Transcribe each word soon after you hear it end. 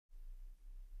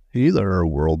Hey there,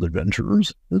 world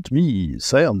adventurers. It's me,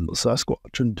 Sam the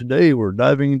Sasquatch, and today we're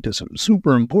diving into some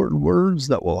super important words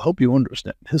that will help you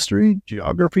understand history,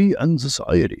 geography, and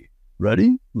society.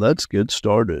 Ready? Let's get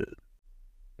started.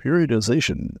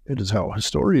 Periodization. It is how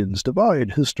historians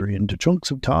divide history into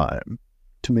chunks of time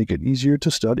to make it easier to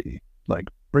study, like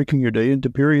breaking your day into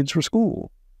periods for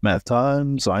school, math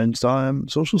time, science time,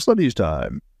 social studies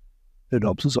time. It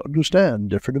helps us understand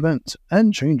different events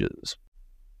and changes.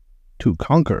 To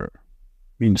conquer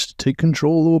means to take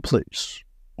control of a place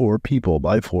or people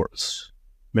by force.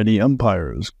 Many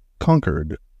empires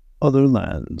conquered other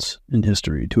lands in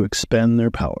history to expand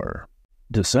their power.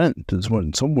 Dissent is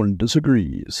when someone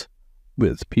disagrees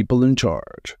with people in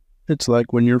charge. It's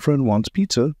like when your friend wants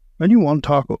pizza and you want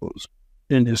tacos.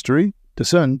 In history,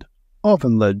 dissent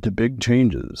often led to big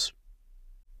changes.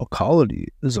 A colony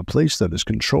is a place that is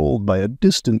controlled by a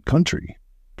distant country.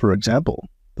 For example,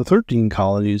 the 13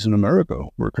 colonies in America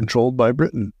were controlled by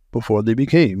Britain before they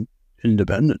became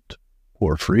independent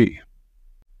or free.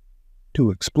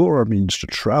 To explore means to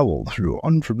travel through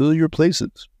unfamiliar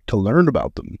places, to learn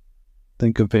about them.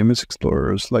 Think of famous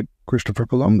explorers like Christopher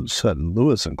Columbus and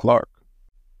Lewis and Clark.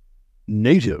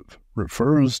 Native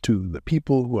refers to the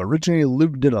people who originally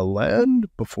lived in a land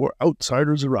before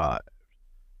outsiders arrived.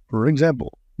 For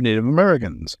example, Native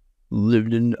Americans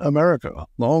lived in America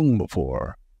long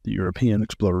before the European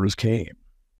explorers came.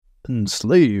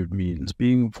 Enslaved means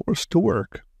being forced to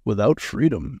work without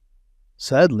freedom.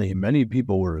 Sadly, many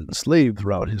people were enslaved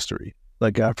throughout history,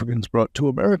 like Africans brought to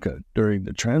America during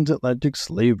the transatlantic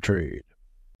slave trade.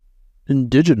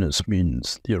 Indigenous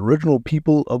means the original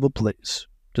people of a place.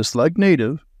 Just like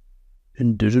native,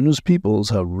 indigenous peoples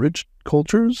have rich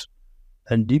cultures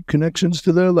and deep connections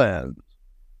to their lands,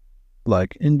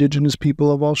 like indigenous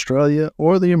people of Australia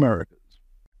or the Americas.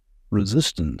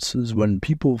 Resistance is when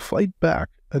people fight back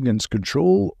against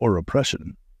control or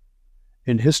oppression.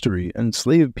 In history,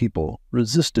 enslaved people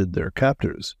resisted their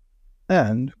captors,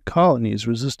 and colonies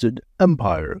resisted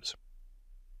empires.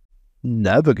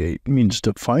 Navigate means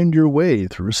to find your way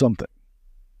through something,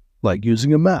 like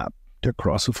using a map to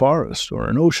cross a forest or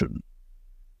an ocean.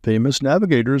 Famous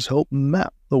navigators helped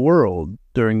map the world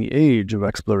during the age of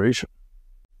exploration.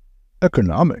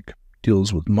 Economic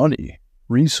deals with money,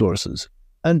 resources,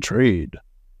 and trade.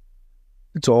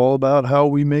 It's all about how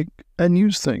we make and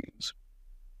use things,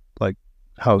 like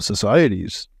how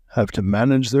societies have to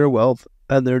manage their wealth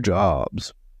and their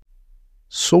jobs.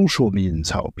 Social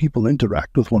means how people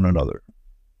interact with one another.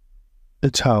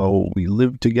 It's how we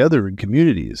live together in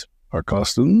communities, our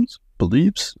customs,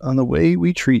 beliefs, and the way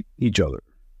we treat each other.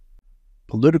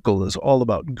 Political is all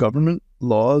about government,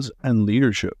 laws, and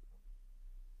leadership.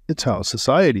 It's how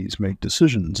societies make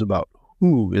decisions about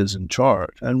who is in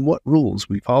charge and what rules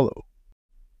we follow.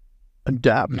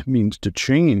 Adapt means to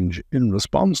change in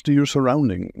response to your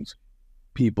surroundings.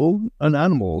 People and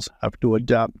animals have to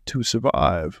adapt to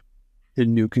survive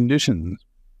in new conditions,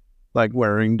 like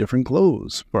wearing different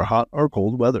clothes for hot or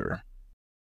cold weather.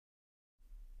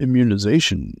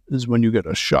 Immunization is when you get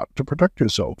a shot to protect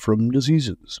yourself from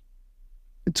diseases.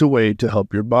 It's a way to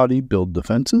help your body build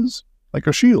defenses, like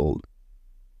a shield,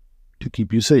 to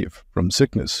keep you safe from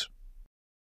sickness.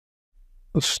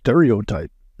 A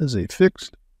stereotype is a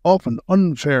fixed, often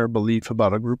unfair belief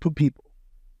about a group of people.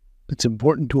 It's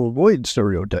important to avoid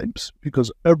stereotypes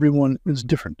because everyone is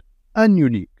different and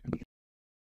unique.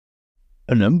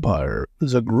 An empire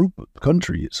is a group of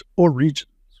countries or regions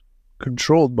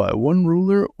controlled by one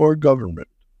ruler or government.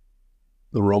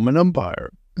 The Roman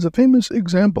Empire is a famous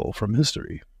example from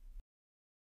history.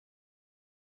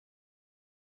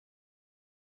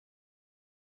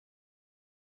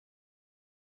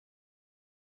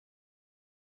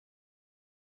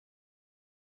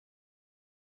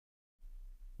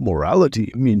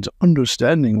 Morality means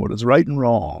understanding what is right and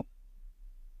wrong.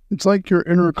 It's like your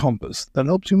inner compass that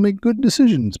helps you make good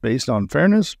decisions based on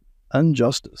fairness and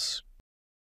justice.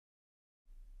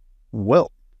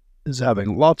 Wealth is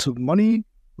having lots of money,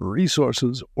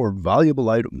 resources, or valuable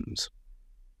items.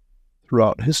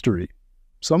 Throughout history,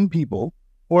 some people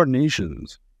or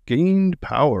nations gained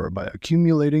power by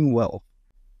accumulating wealth.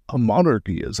 A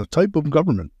monarchy is a type of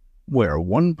government where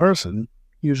one person,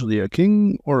 usually a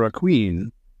king or a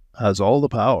queen, has all the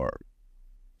power.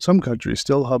 Some countries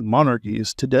still have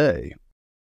monarchies today.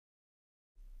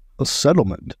 A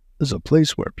settlement is a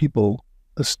place where people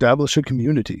establish a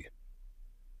community.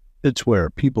 It's where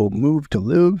people move to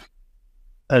live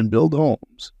and build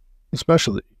homes,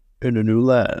 especially in a new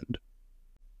land.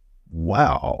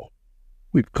 Wow,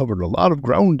 we've covered a lot of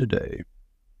ground today.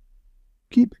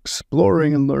 Keep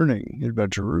exploring and learning,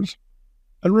 adventurers.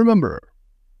 And remember,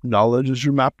 knowledge is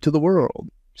your map to the world.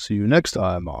 See you next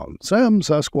time on Sam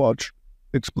Sasquatch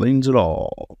Explains It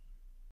All.